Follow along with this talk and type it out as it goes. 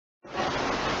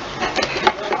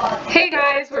Hey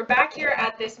guys, we're back here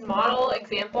at this model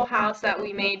example house that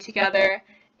we made together,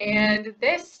 and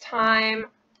this time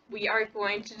we are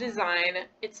going to design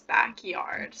its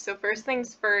backyard. So first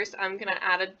things first, I'm going to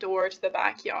add a door to the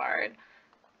backyard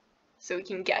so we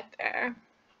can get there.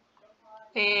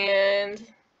 And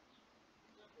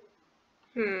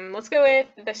let's go with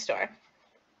this door.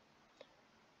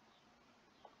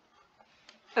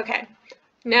 Okay,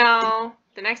 now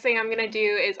the next thing I'm going to do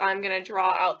is I'm going to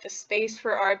draw out the space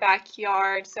for our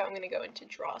backyard. So I'm going to go into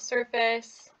draw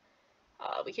surface.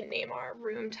 We can name our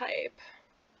room type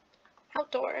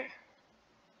outdoor.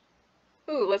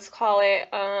 Ooh, let's call it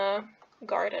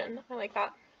garden. I like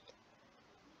that.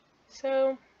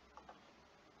 So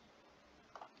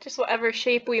just whatever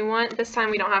shape we want. This time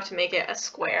we don't have to make it a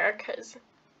square because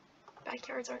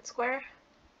backyards aren't square.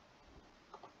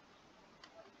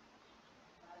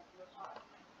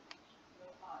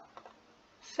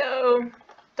 So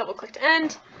double click to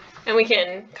end, and we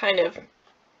can kind of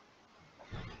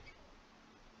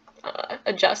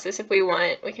adjust this if we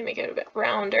want. We can make it a bit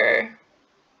rounder,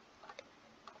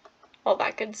 all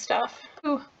that good stuff.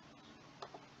 Ooh.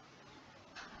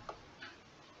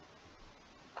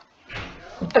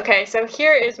 Okay, so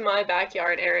here is my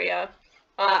backyard area.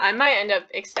 I might end up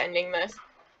extending this,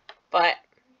 but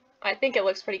I think it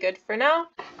looks pretty good for now.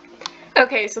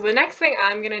 Okay, so the next thing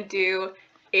I'm gonna do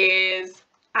is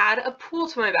add a pool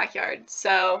to my backyard.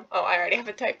 So, oh, I already have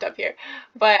it typed up here.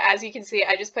 But as you can see,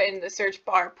 I just put in the search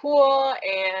bar pool,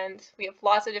 and we have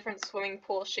lots of different swimming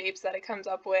pool shapes that it comes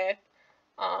up with.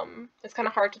 It's kind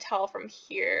of hard to tell from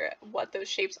here what those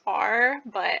shapes are,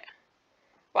 but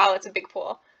wow, it's a big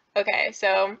pool. Okay,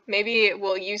 so maybe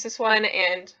we'll use this one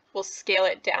and we'll scale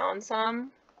it down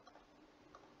some.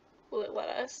 Will it let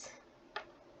us?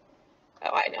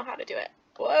 Oh, I know how to do it.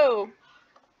 Whoa!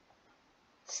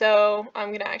 So I'm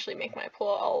going to actually make my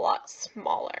pool a lot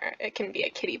smaller. It can be a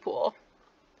kiddie pool.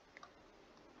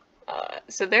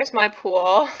 So there's my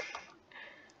pool.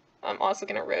 I'm also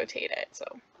going to rotate it, so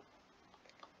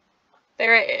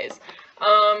there it is.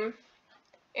 And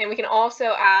we can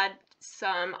also add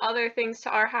some other things to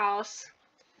our house.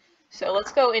 So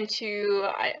let's go into,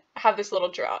 I have this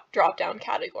little drop down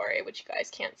category, which you guys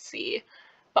can't see,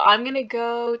 but I'm going to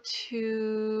go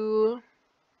to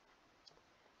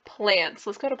plants.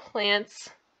 Let's go to plants.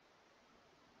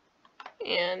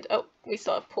 And, oh, we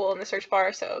still have pool in the search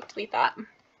bar, so delete that.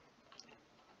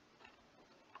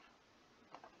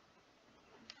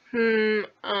 Then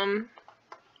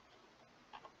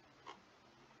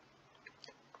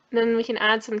we can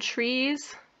add some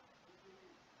trees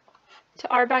to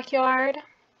our backyard.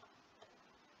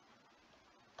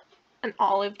 An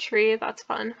olive tree, that's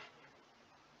fun.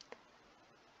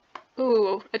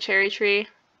 Ooh, a cherry tree.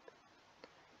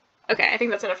 Okay, I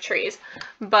think that's enough trees.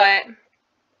 But,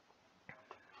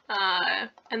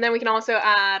 and then we can also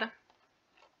add,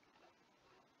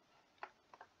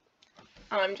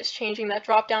 I'm just changing that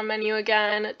drop-down menu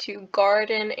again to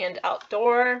garden and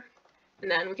outdoor.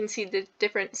 And then we can see the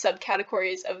different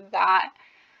subcategories of that.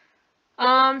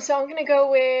 So I'm gonna go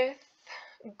with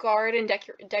garden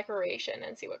decoration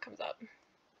and see what comes up.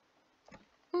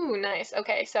 Ooh, nice.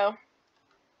 Okay, so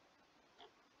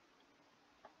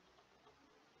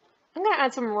I'm gonna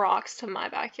add some rocks to my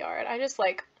backyard. I just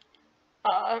like,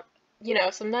 you know,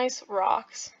 some nice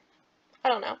rocks. I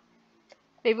don't know.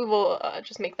 Maybe we'll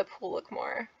just make the pool look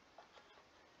more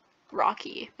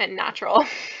rocky and natural.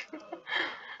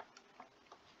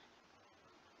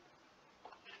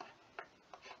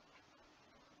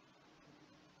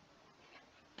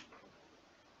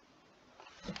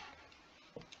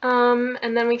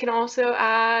 And then we can also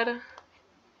add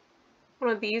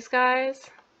one of these guys.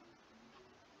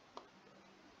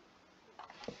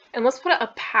 And let's put a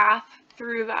path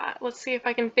through that. Let's see if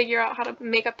I can figure out how to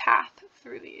make a path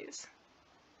through these.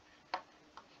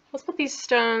 Let's put these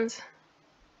stones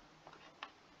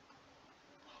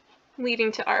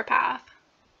leading to our path.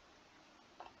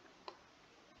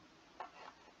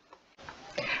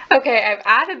 Okay, I've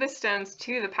added the stones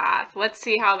to the path. Let's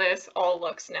see how this all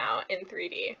looks now in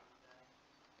 3D.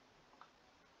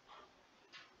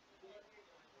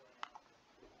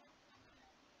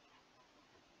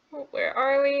 Where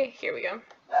are we? Here we go.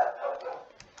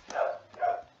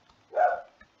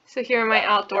 So here are my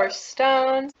outdoor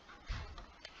stones.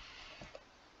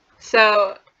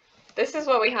 So this is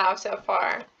what we have so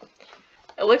far.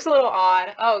 It looks a little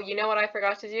odd. Oh, you know what I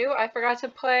forgot to do? I forgot to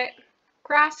put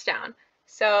grass down.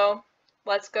 So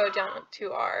let's go down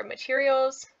to our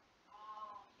materials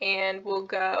and we'll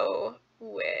go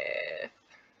with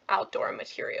outdoor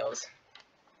materials.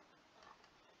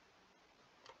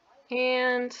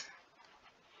 And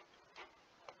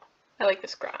I like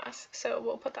this grass, so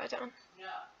we'll put that down.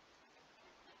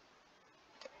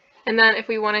 And then if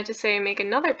we wanted to say make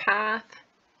another path,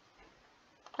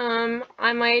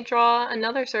 I might draw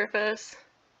another surface.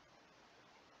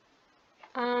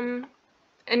 And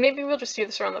maybe we'll just do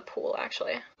this around the pool,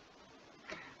 actually.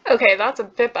 Okay, that's a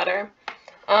bit better.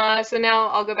 So now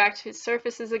I'll go back to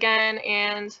surfaces again,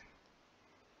 and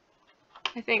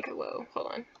I think, whoa,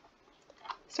 hold on.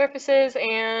 Surfaces,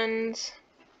 and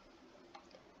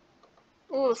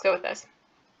ooh, let's go with this.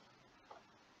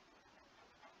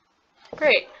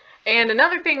 Great. And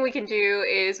another thing we can do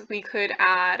is we could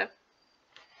add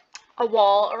a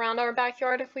wall around our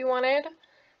backyard if we wanted.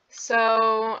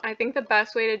 So I think the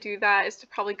best way to do that is to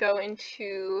probably go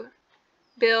into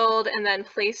build and then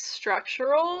place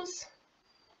structurals,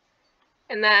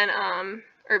 and then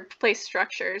or place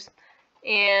structures,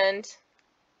 and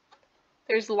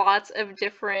there's lots of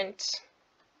different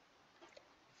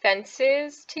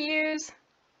fences to use,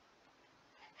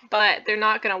 but they're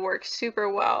not going to work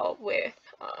super well with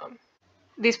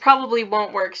these probably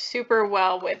won't work super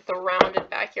well with the rounded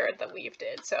backyard that we've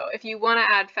did. So if you want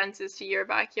to add fences to your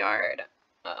backyard,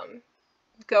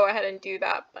 go ahead and do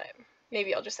that, but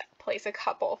maybe I'll just place a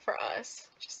couple for us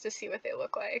just to see what they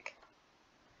look like.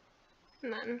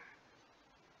 And then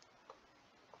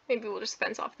maybe we'll just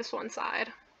fence off this one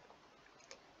side.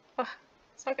 Oh,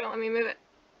 it's not gonna let me move it.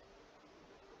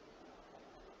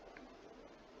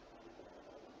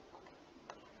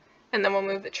 And then we'll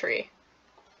move the tree.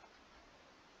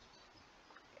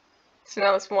 So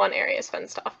now this one area is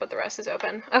fenced off, but the rest is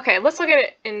open. Okay, let's look at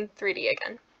it in 3D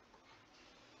again.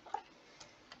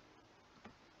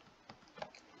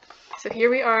 So here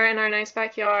we are in our nice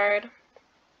backyard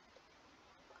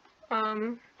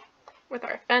with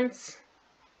our fence.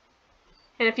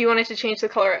 And if you wanted to change the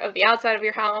color of the outside of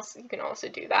your house, you can also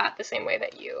do that the same way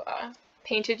that you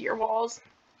painted your walls.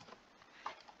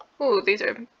 Ooh, these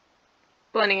are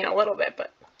blending in a little bit,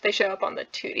 but they show up on the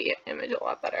 2D image a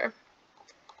lot better.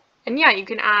 And yeah, you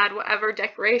can add whatever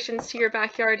decorations to your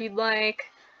backyard you'd like.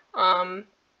 Yeah,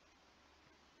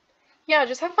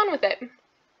 just have fun with it.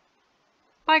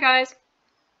 Bye, guys.